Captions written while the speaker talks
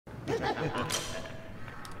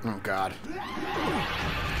Oh, God.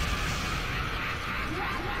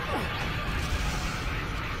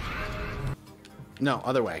 No,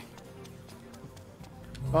 other way.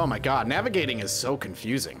 Oh my God, navigating is so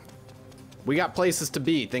confusing. We got places to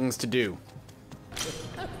be, things to do.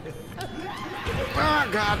 Oh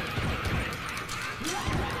God.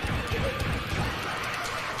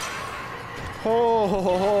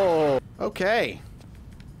 Oh, okay.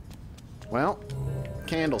 Well,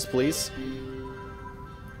 candles, please.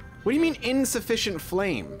 What do you mean insufficient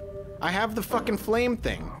flame? I have the fucking flame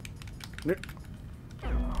thing.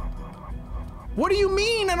 What do you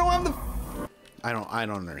mean I don't have the... I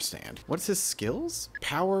don't understand. What's his skills?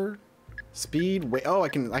 Power, speed, weight. Oh, I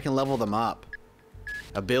can level them up.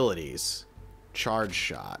 Abilities. Charge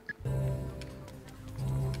shot.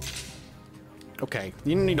 Okay,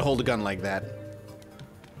 you don't need to hold a gun like that.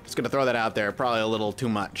 Just gonna throw that out there. Probably a little too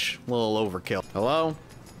much. A little overkill. Hello?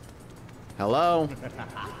 Hello?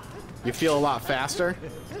 You feel a lot faster?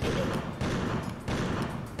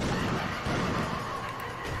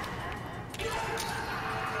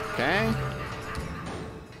 Okay.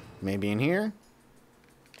 Maybe in here.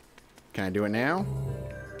 Can I do it now?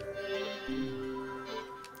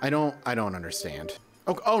 I don't understand.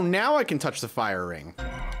 Oh, now I can touch the fire ring.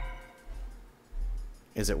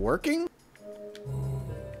 Is it working?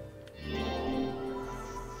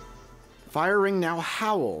 Fire ring now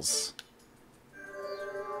howls.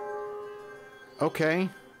 Okay.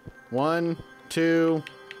 1, 2,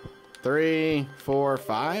 3, 4,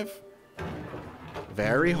 5.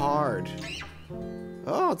 Very hard.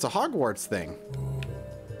 Oh, it's a Hogwarts thing.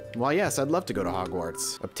 Well, yes, I'd love to go to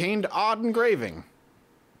Hogwarts. Obtained odd engraving.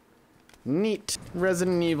 Neat.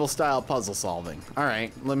 Resident Evil style puzzle solving. All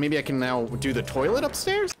right, well, maybe I can now do the toilet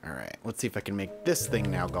upstairs? All right, let's see if I can make this thing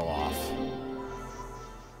now go off.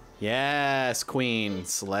 Yes, queen,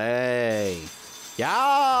 slay.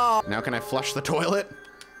 Yeah! Now can I flush the toilet?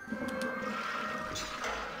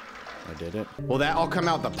 I did it. Will that all come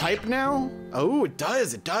out the pipe now? Oh, it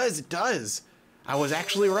does, it does, it does. I was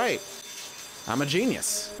actually right. I'm a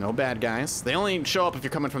genius. No bad guys. They only show up if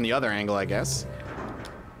you're coming from the other angle, I guess.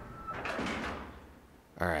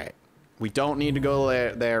 All right. We don't need to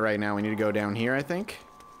go there right now. We need to go down here, I think.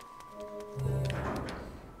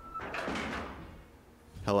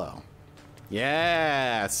 Hello.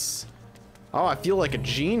 Yes. Oh, I feel like a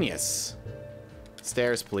genius.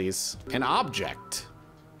 Stairs, please. An object.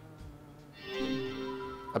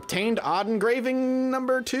 Obtained odd engraving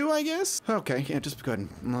number 2, I guess? Okay, yeah, just go ahead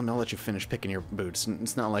and I'll let you finish picking your boots.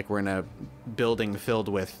 It's not like we're in a building filled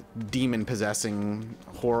with demon-possessing,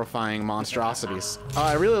 horrifying monstrosities.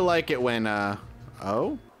 I really like it when,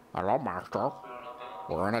 oh? Hello, master.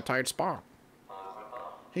 We're in a tight spot.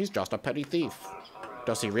 He's just a petty thief.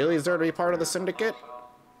 Does he really deserve to be part of the syndicate?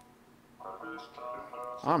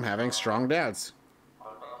 I'm having strong doubts.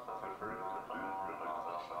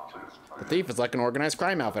 The thief is like an organized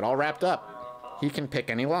crime outfit, all wrapped up. He can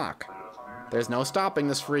pick any lock. There's no stopping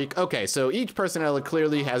this freak. Okay, so each personality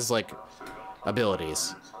clearly has, like,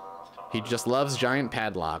 abilities. He just loves giant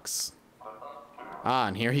padlocks. Ah,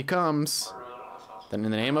 and here he comes. Then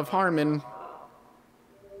in the name of Harman.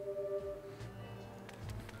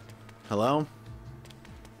 Hello?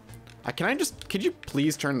 Could you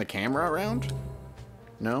please turn the camera around?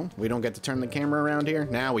 No? We don't get to turn the camera around here?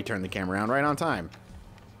 Now we turn the camera around right on time.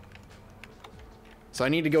 So I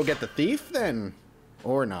need to go get the thief then?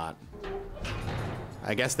 Or not?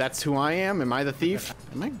 I guess that's who I am. Am I the thief?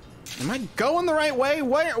 Am I going the right way?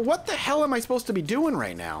 What the hell am I supposed to be doing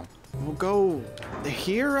right now? We'll go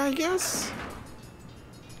here, I guess?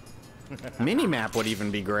 Minimap would even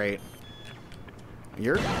be great.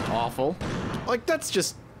 You're awful. Like,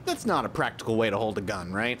 that's not a practical way to hold a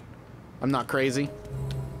gun, right? I'm not crazy.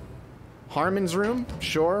 Harman's room?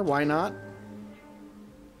 Sure, why not?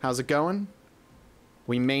 How's it going?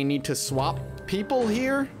 We may need to swap people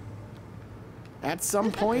here at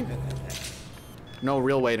some point. No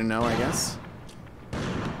real way to know, I guess.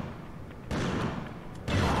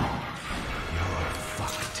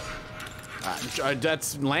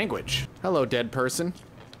 That's language. Hello, dead person.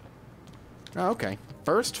 Oh, okay.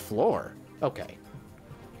 First floor. Okay.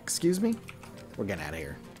 Excuse me? We're getting out of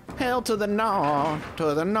here. Hell to the no,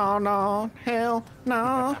 no, hell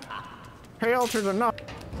no. Hell to the no.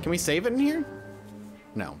 Can we save it in here?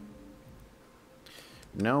 No.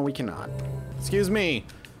 No, we cannot. Excuse me.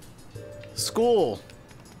 School.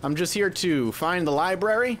 I'm just here to find the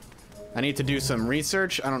library. I need to do some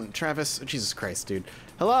research. Travis, Jesus Christ, dude.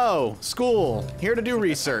 Hello, school. Here to do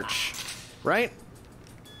research. Right?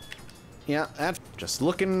 Yeah, that's just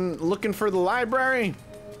looking for the library.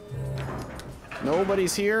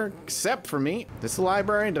 Nobody's here except for me. This the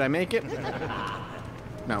library? Did I make it?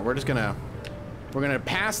 No, we're gonna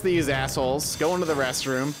pass these assholes, go into the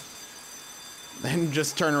restroom, and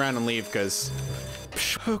just turn around and leave, because...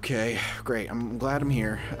 Okay, great. I'm glad I'm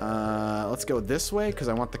here. Let's go this way, because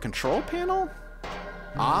I want the control panel.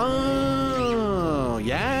 Oh,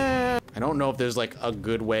 yeah. I don't know if there's like a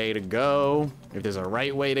good way to go, if there's a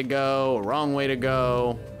right way to go, a wrong way to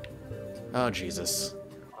go. Oh, Jesus.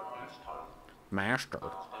 Master.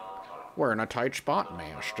 We're in a tight spot,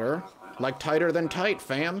 Master. Like tighter than tight,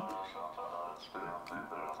 fam.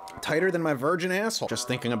 Tighter than my virgin asshole. Just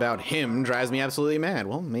thinking about him drives me absolutely mad.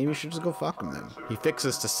 Well, maybe we should just go fuck him then. He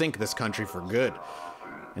fixes to sink this country for good.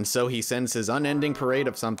 And so he sends his unending parade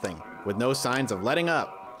of something, with no signs of letting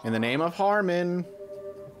up. In the name of Harman.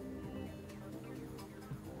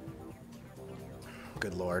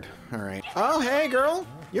 Good lord. Alright. Oh, hey, girl.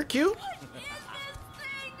 You're cute.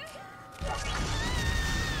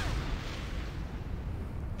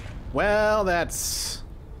 Well, that's...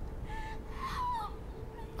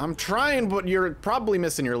 I'm trying, but you're probably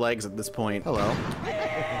missing your legs at this point. Hello.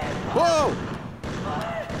 Whoa!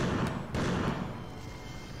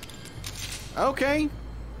 Okay.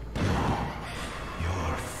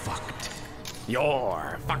 You're fucked.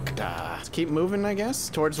 You're fucked. Let's keep moving, I guess,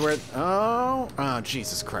 towards where... Oh,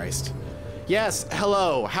 Jesus Christ. Yes,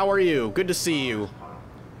 hello. How are you? Good to see you.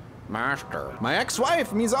 Master. My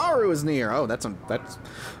ex-wife, Mizaru, is near. Oh, that's...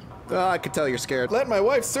 I could tell you're scared. Let my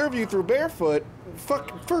wife serve you through barefoot.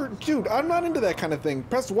 Dude, I'm not into that kind of thing.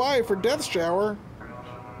 Press Y for death shower.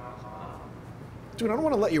 Dude, I don't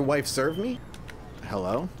want to let your wife serve me.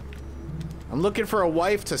 Hello? I'm looking for a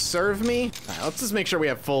wife to serve me. All right, let's just make sure we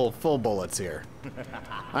have full bullets here.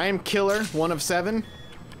 I am Killer, 1 of 7.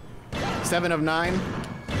 7 of 9.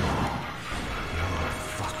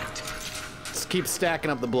 Let's keep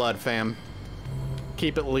stacking up the blood, fam.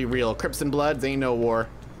 Keep it real. Crips and Bloods ain't no war.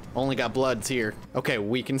 Only got Bloods here. Okay,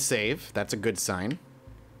 we can save. That's a good sign.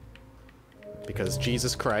 Because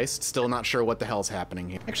Jesus Christ, still not sure what the hell's happening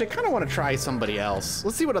here. Actually, I kind of want to try somebody else.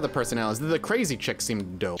 Let's see what other personalities. The crazy chick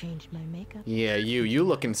seemed dope. Change my makeup. Yeah, you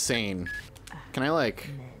look insane. Can I like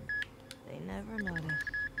They never notice.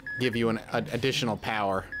 give you an additional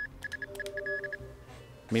power?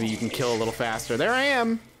 Maybe you can kill a little faster. There I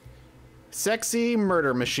am. Sexy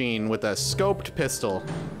murder machine with a scoped pistol.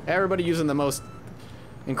 Everybody using the most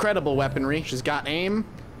incredible weaponry. She's got aim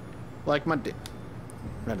like my dick.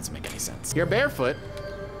 That doesn't make any sense. You're barefoot.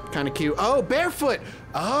 Kind of cute. Oh, barefoot.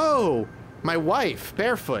 Oh, my wife,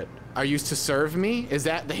 barefoot. Are you to serve me? Is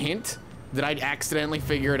that the hint? Did I accidentally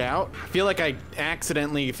figure it out? I feel like I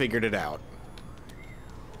accidentally figured it out.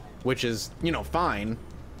 Which is, you know, fine.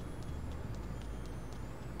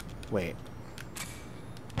 Wait.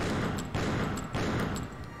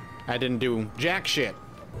 I didn't do jack shit.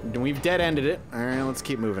 We've dead-ended it. All right, let's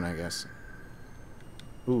keep moving, I guess.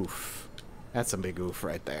 Oof. That's a big oof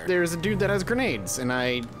right there. There's a dude that has grenades, and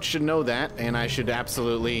I should know that, and I should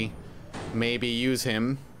absolutely maybe use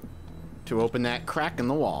him to open that crack in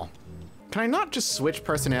the wall. Can I not just switch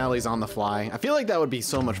personalities on the fly? I feel like that would be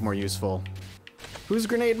so much more useful. Who's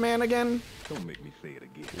Grenade Man again? Don't make me say it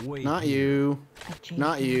again. Wait. Not you.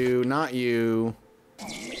 Not you. Not you.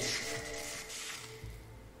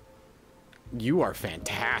 You are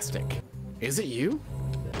fantastic. Is it you?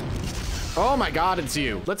 Oh my god, it's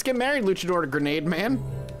you. Let's get married, Luchador Grenade Man.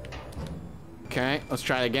 Okay, let's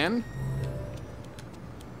try again.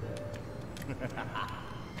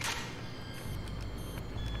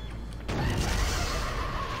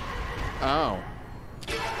 Oh.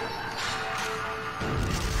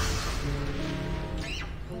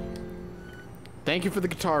 Thank you for the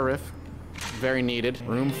guitar riff. Very needed.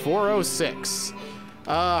 Room 406.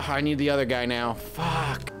 I need the other guy now.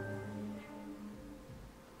 Fuck.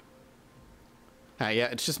 Yeah,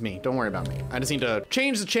 it's just me. Don't worry about me. I just need to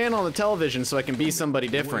change the channel on the television so I can be somebody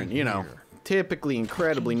different, you know. Typically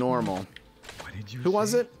incredibly normal. Who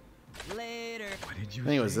was it? Later. What did you I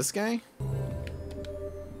think it was this guy.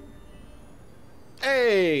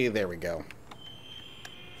 Hey, there we go.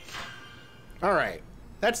 All right.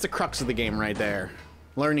 That's the crux of the game right there.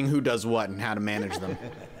 Learning who does what and how to manage them.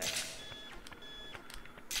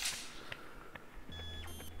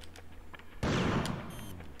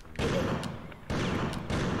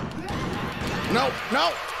 No,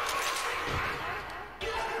 no!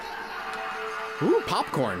 Ooh,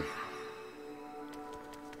 popcorn.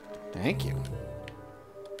 Thank you.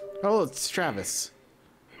 Oh, it's Travis.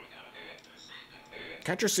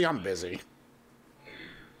 Can't you see I'm busy?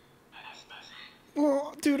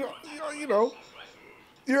 Well, dude, you know,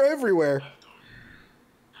 you're everywhere.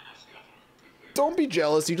 Don't be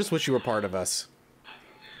jealous, you just wish you were part of us.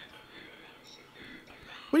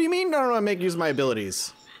 What do you mean I don't want to make use of my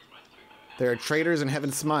abilities? There are traitors in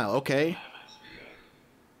Heaven's Smile. Okay.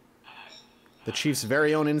 The chief's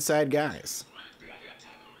very own inside guys.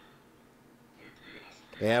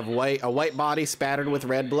 They have a white body spattered with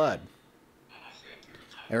red blood.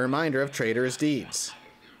 A reminder of traitorous deeds.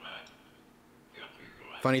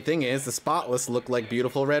 Funny thing is, the spotless look like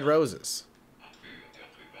beautiful red roses.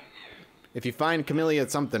 If you find Camellia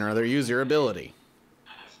something or other, use your ability.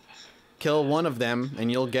 Kill one of them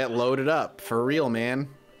and you'll get loaded up. For real, man.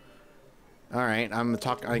 Alright,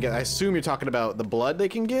 I assume you're talking about the blood they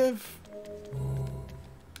can give?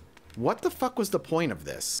 What the fuck was the point of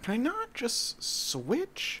this? Can I not just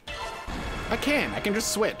switch? I can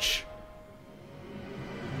just switch.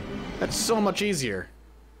 That's so much easier.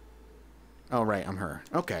 Oh, right, I'm her.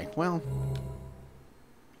 Okay, well.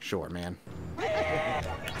 Sure, man.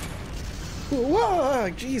 Whoa,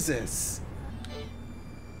 Jesus.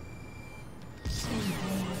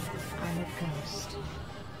 I'm a ghost.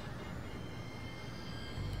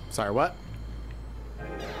 Sorry, what?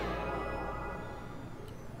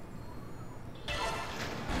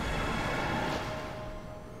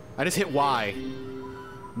 I just hit Y.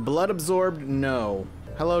 Blood absorbed? No.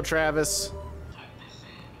 Hello, Travis.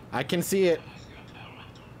 I can see it.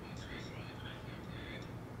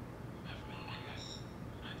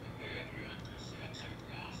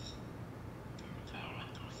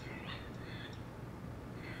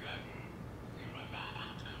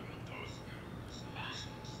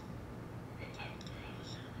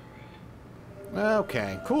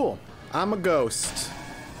 Okay, cool. I'm a ghost.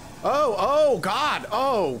 Oh, God.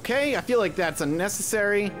 Oh, okay. I feel like that's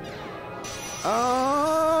unnecessary.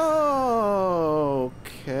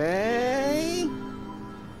 Okay.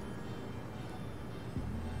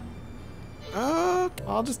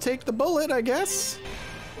 I'll just take the bullet, I guess.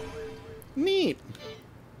 Neat.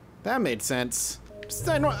 That made sense.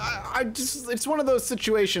 It's one of those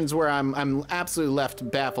situations where I'm absolutely left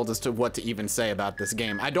baffled as to what to even say about this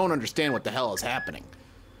game. I don't understand what the hell is happening.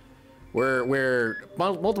 We're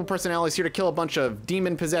multiple personalities here to kill a bunch of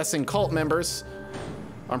demon-possessing cult members.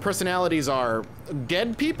 Our personalities are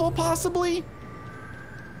dead people, possibly?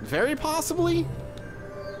 Very possibly?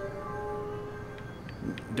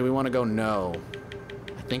 Do we want to go no?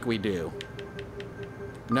 I think we do.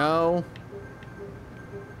 No.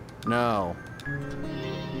 No.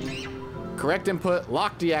 Correct input,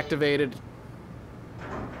 lock deactivated.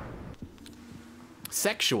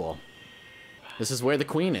 Sexual. This is where the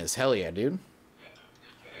queen is. Hell yeah, dude.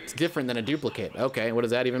 It's different than a duplicate. Okay, what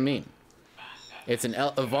does that even mean? It's an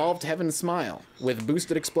evolved Heaven Smile with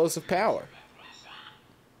boosted explosive power.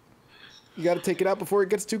 You gotta take it out before it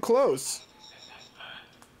gets too close.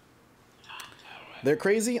 They're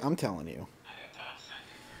crazy, I'm telling you.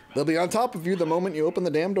 They'll be on top of you the moment you open the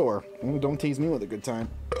damn door. Don't tease me with a good time.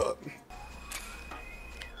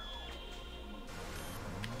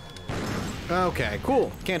 Okay,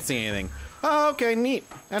 cool. Can't see anything. Oh, okay, neat.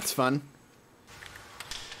 That's fun.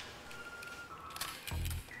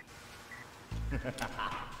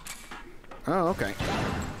 Oh, okay.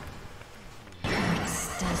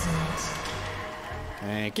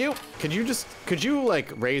 Thank you. Could you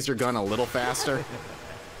like raise your gun a little faster?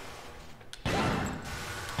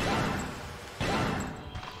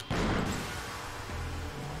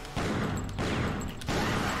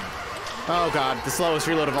 Oh god, the slowest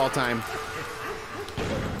reload of all time.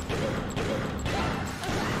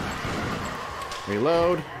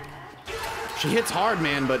 Reload. She hits hard,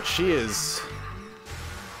 man, but she is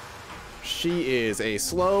a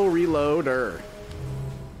slow reloader.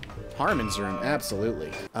 Harman's room,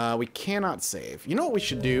 absolutely. We cannot save. You know what we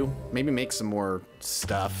should do? Maybe make some more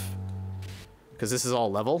stuff. Because this is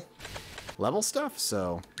all level stuff,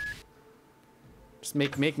 so just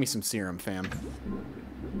make me some serum, fam.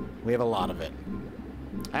 We have a lot of it.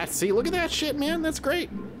 See, look at that shit, man. That's great.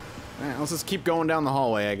 All right, let's just keep going down the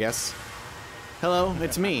hallway, I guess. Hello,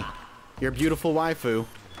 it's me, your beautiful waifu,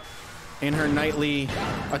 in her knightly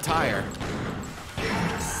attire.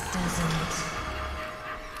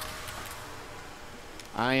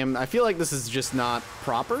 I feel like this is just not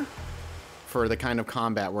proper for the kind of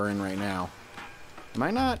combat we're in right now. Am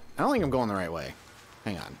I not? I don't think I'm going the right way.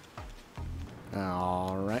 Hang on.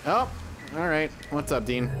 All right. Oh, all right. What's up,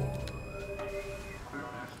 Dean?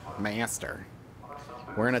 Master.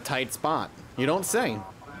 We're in a tight spot. You don't say.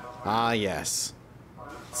 Ah, yes.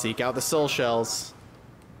 Seek out the soul shells.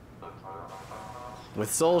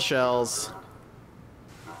 With soul shells,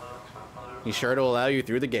 he's sure to allow you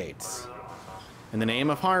through the gates. In the name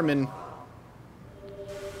of Harman.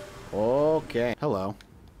 Okay. Hello.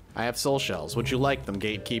 I have soul shells. Would you like them,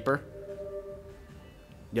 gatekeeper?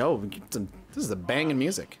 Yo, this is a banging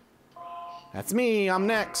music. That's me. I'm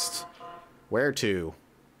next. Where to?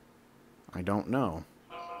 I don't know.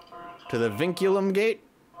 To the vinculum gate?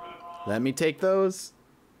 Let me take those.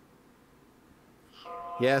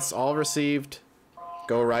 Yes, all received.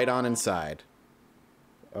 Go right on inside.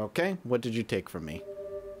 Okay, what did you take from me?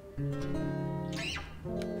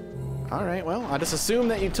 Alright, well, I just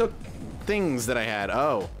assumed that you took things that I had.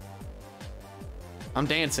 Oh. I'm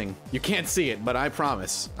dancing. You can't see it, but I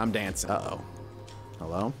promise I'm dancing. Uh-oh.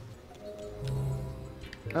 Hello?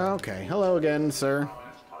 Okay, hello again, sir.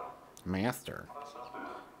 Master.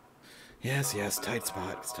 Yes, yes, tight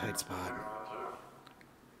spot. It's tight spot.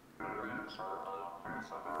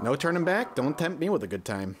 No turning back? Don't tempt me with a good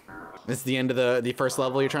time. This is the end of the first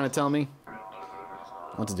level you're trying to tell me?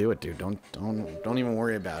 Let's do it, dude. Don't even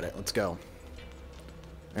worry about it. Let's go.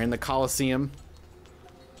 We're in the Coliseum.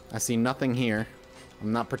 I see nothing here.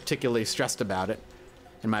 I'm not particularly stressed about it.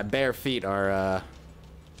 And my bare feet are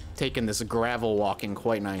taking this gravel walking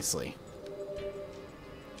quite nicely.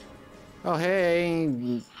 Oh,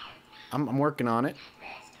 hey. I'm working on it.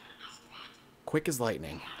 Quick as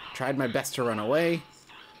lightning. Tried my best to run away,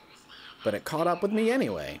 but it caught up with me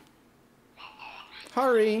anyway.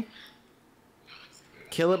 Hurry.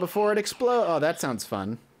 Kill it before it explodes. Oh, that sounds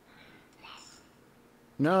fun.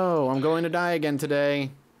 No, I'm going to die again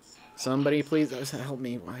today. Somebody please help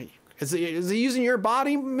me. Why? Is he using your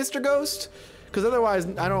body, Mr. Ghost? Because otherwise,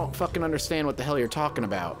 I don't fucking understand what the hell you're talking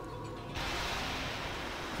about.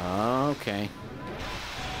 Okay.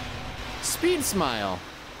 Speed smile.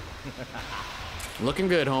 Looking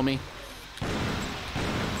good, homie.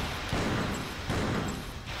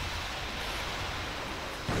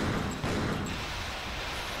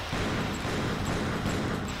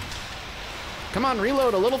 Come on,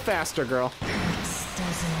 reload a little faster, girl.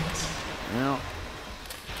 Well,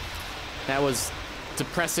 that was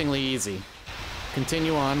depressingly easy.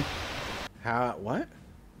 Continue on. What?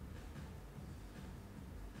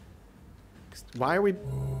 Why are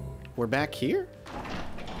we're back here?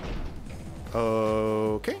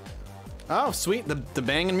 Okay. Oh, sweet, the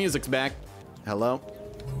banging music's back. Hello.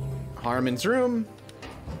 Harman's room.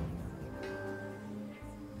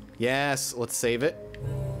 Yes, let's save it.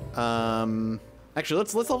 Actually,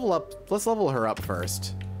 let's level up. Let's level her up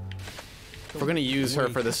first. We're gonna use her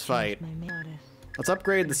for this fight. Let's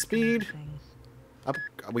upgrade the speed.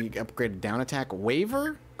 We upgraded down attack,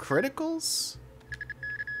 waiver, criticals.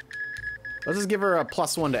 Let's just give her a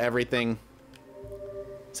 +1 to everything,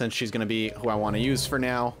 since she's gonna be who I want to use for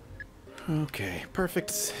now. Okay, perfect.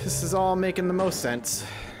 This is all making the most sense.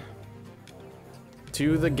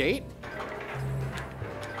 To the gate.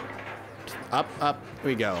 Up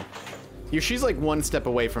we go. She's like one step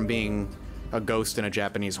away from being a ghost in a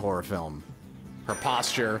Japanese horror film. Her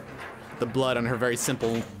posture, the blood on her very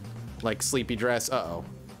simple, like, sleepy dress. Uh-oh.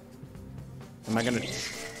 Am I gonna...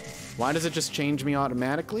 Why does it just change me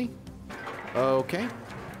automatically? Okay.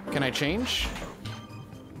 Can I change?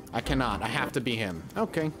 I cannot. I have to be him.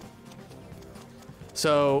 Okay.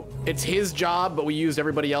 So, it's his job, but we used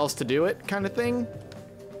everybody else to do it, kind of thing?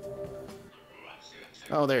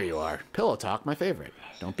 Oh, there you are. Pillow talk, my favorite.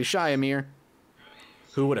 Don't be shy, Amir.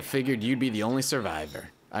 Who would have figured you'd be the only survivor?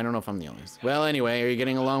 I don't know if I'm the only. Well, anyway, are you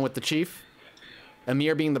getting along with the chief?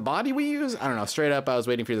 Amir being the body we use? I don't know. Straight up, I was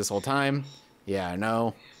waiting for you this whole time. Yeah, I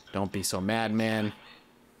know. Don't be so mad, man.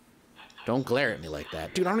 Don't glare at me like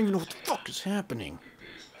that. Dude, I don't even know what the fuck is happening.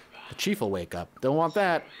 The chief will wake up. Don't want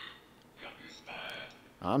that.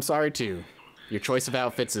 I'm sorry, too. Your choice of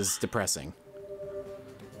outfits is depressing.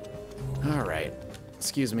 All right.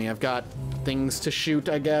 Excuse me, I've got things to shoot,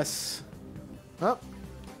 I guess. Oh,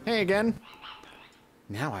 hey again.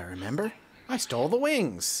 Now I remember. I stole the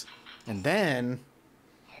wings. And then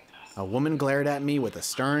a woman glared at me with a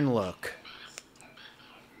stern look.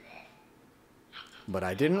 But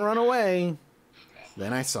I didn't run away.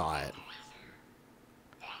 Then I saw it.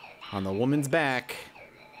 On the woman's back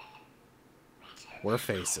were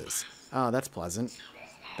faces. Oh, that's pleasant.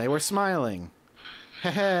 They were smiling.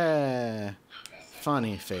 Heh.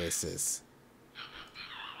 Funny faces.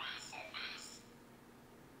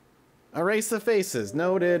 Erase the faces.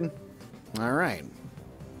 Noted. All right.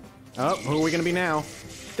 Oh, who are we gonna be now?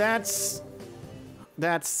 That's.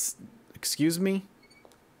 Excuse me.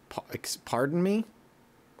 Pardon me.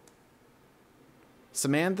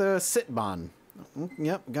 Samantha Sitbon.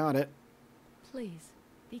 Yep, got it. Please,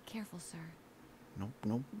 be careful, sir.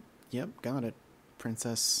 Nope. Yep, got it.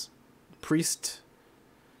 Princess. Priest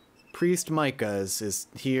Micah is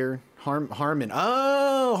here. Harman.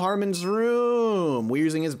 Oh, Harman's room. We're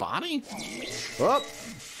using his body? Oh,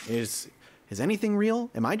 is Is anything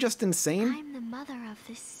real? Am I just insane? I'm the mother of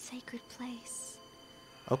this sacred place.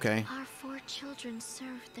 Okay. Our 4 children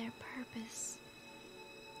served their purpose.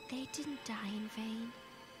 They didn't die in vain.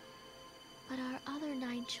 But our other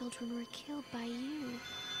 9 children were killed by you.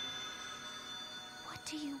 What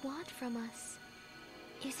do you want from us?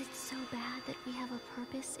 Is it so bad that we have a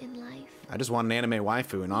purpose in life? I just want an anime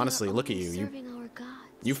waifu, and honestly, look at you. Serving our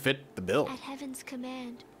gods. You fit the bill. At Heaven's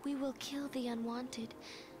command, we will kill the unwanted.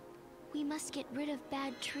 We must get rid of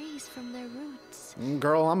bad trees from their roots.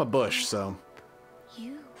 Girl, I'm a bush, so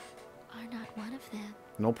You are not one of them.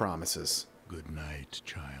 no promises. Good night,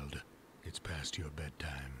 child. It's past your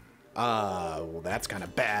bedtime. Well, that's kind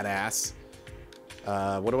of badass.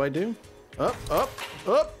 What do I do? Up, up,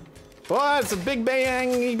 up. Oh, it's a big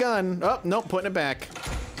bang gun. Oh, nope, putting it back.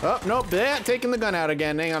 Oh, nope, taking the gun out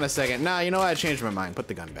again. Hang on a second. Nah, you know what? I changed my mind. Put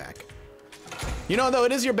the gun back. You know, though,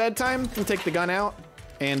 it is your bedtime. You take the gun out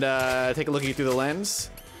and take a look at you through the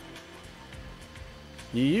lens.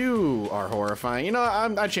 You are horrifying. You know,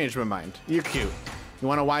 I changed my mind. You're cute. You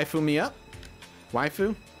want to waifu me up?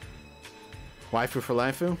 Waifu? Waifu for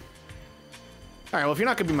laifu? All right, well, if you're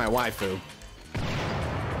not going to be my waifu,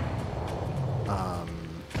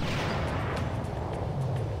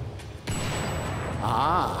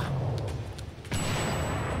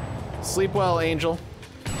 sleep well, Angel.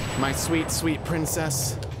 My sweet, sweet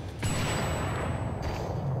princess.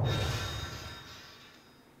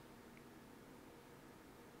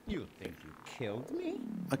 You think you killed me?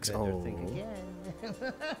 Oh. Think again.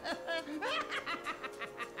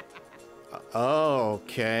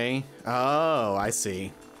 Okay. Oh, I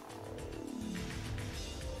see.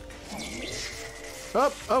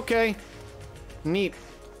 Oh, okay. Neat.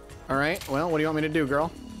 All right. Well, what do you want me to do,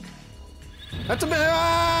 girl? That's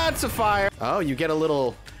a fire. Oh, you get a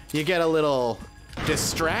little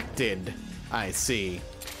distracted. I see.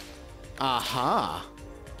 Aha.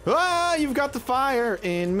 Ah, you've got the fire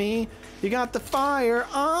in me. You got the fire.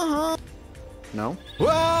 Uh-huh. No?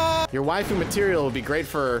 Whoa! Your waifu material would be great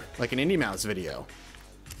for like an Indie Mouse video.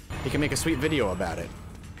 You can make a sweet video about it.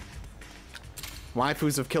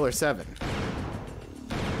 Waifus of Killer7.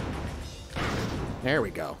 There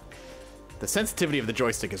we go. The sensitivity of the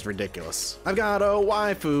joystick is ridiculous. I've got a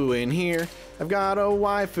waifu in here. I've got a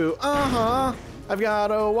waifu. Uh-huh. I've got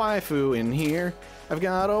a waifu in here. I've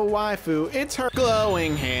got a waifu. It's her.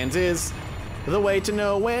 Glowing hands is the way to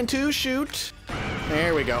know when to shoot.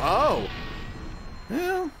 There we go. Oh.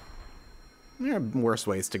 Well, there are worse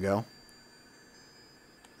ways to go.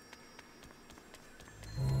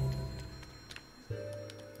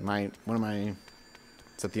 What am I?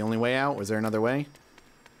 Is that the only way out? Was there another way?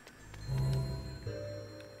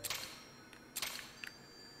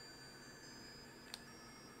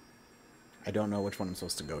 I don't know which one I'm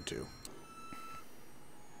supposed to go to.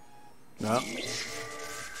 No.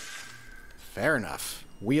 Fair enough.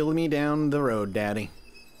 Wheel me down the road, Daddy.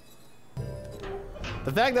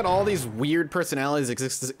 The fact that all these weird personalities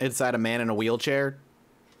exist inside a man in a wheelchair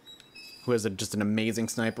who has just an amazing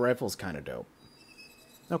sniper rifle is kind of dope.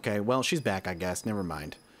 Okay, well, she's back, I guess. Never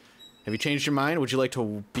mind. Have you changed your mind? Would you like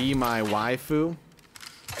to be my waifu?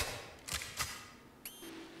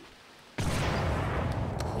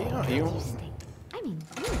 You stink. I mean,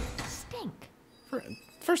 you stink.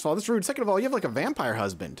 First of all, that's rude. Second of all, you have like a vampire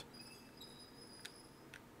husband.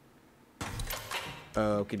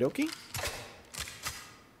 Okie dokie.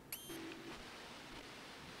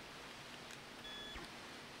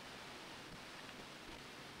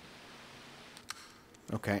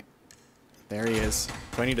 Okay. There he is.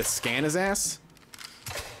 Do I need to scan his ass?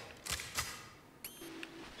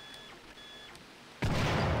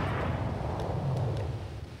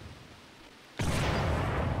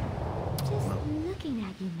 Just looking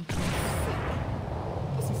at you makes me sick.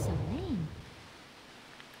 This is so lame.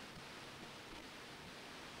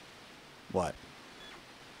 What?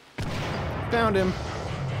 Found him.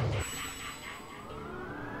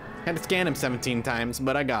 Had to scan him 17 times,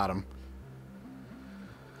 but I got him.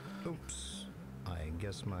 Oops. I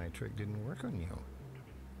guess my trick didn't work on you.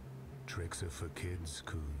 Tricks are for kids,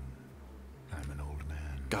 Kun. I'm an old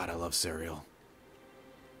man. God, I love cereal.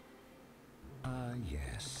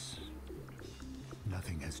 Yes.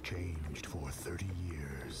 Nothing has changed for 30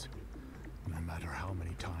 years. No matter how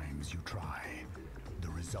many times you try, the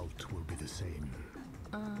result will be the same.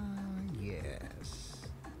 Yes.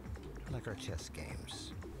 Like our chess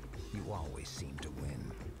games. You always seem to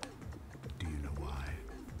win. Do you know why?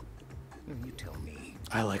 You tell me.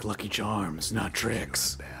 I like Lucky Charms, not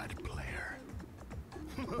tricks. You're a bad player.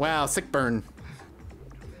 Wow, sick burn.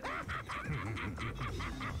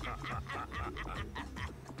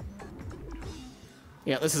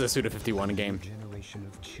 Yeah, this is a Suda 51 game. Generation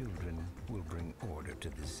of children will bring order to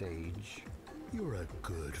this age. You're a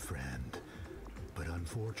good friend, but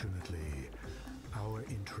unfortunately, our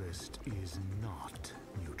interest is not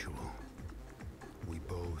mutual. We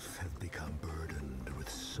both have become burdened with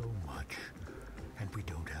so much, and we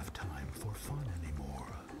don't have time for fun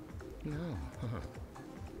anymore. No,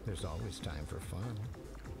 there's always time for fun.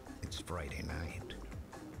 It's Friday night.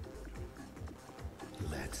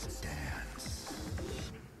 Let's dance.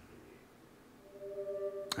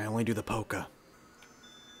 I only do the polka.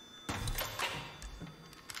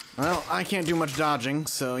 Well, I can't do much dodging,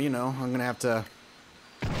 so, you know, I'm gonna have to...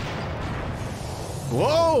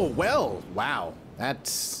 Whoa! Well, wow.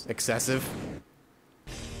 That's excessive.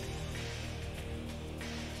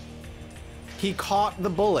 He caught the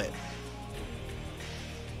bullet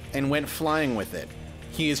and went flying with it.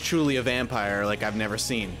 He is truly a vampire like I've never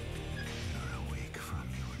seen. You're awake from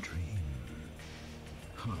your dream.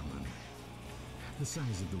 Harman, the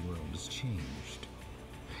size of the world has changed.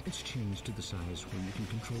 It's changed to the size where you can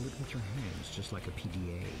control it with your hands, just like a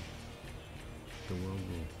PDA. The world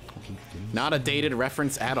will keep things... Not a dated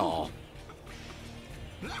reference at all.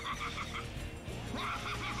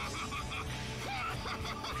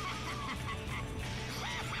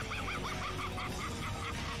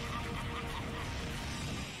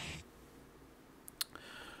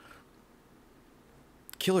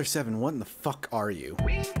 Killer7, what in the fuck are you?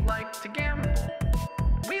 We like to gamble.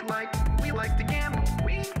 We like to gamble.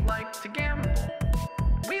 We like to gamble.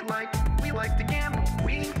 We like to gamble. We like to gamble.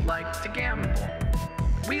 We like to gamble.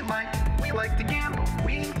 We like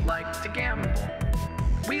to gamble.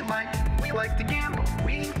 We like to gamble.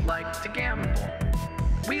 We like to gamble.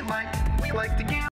 We like to gamble.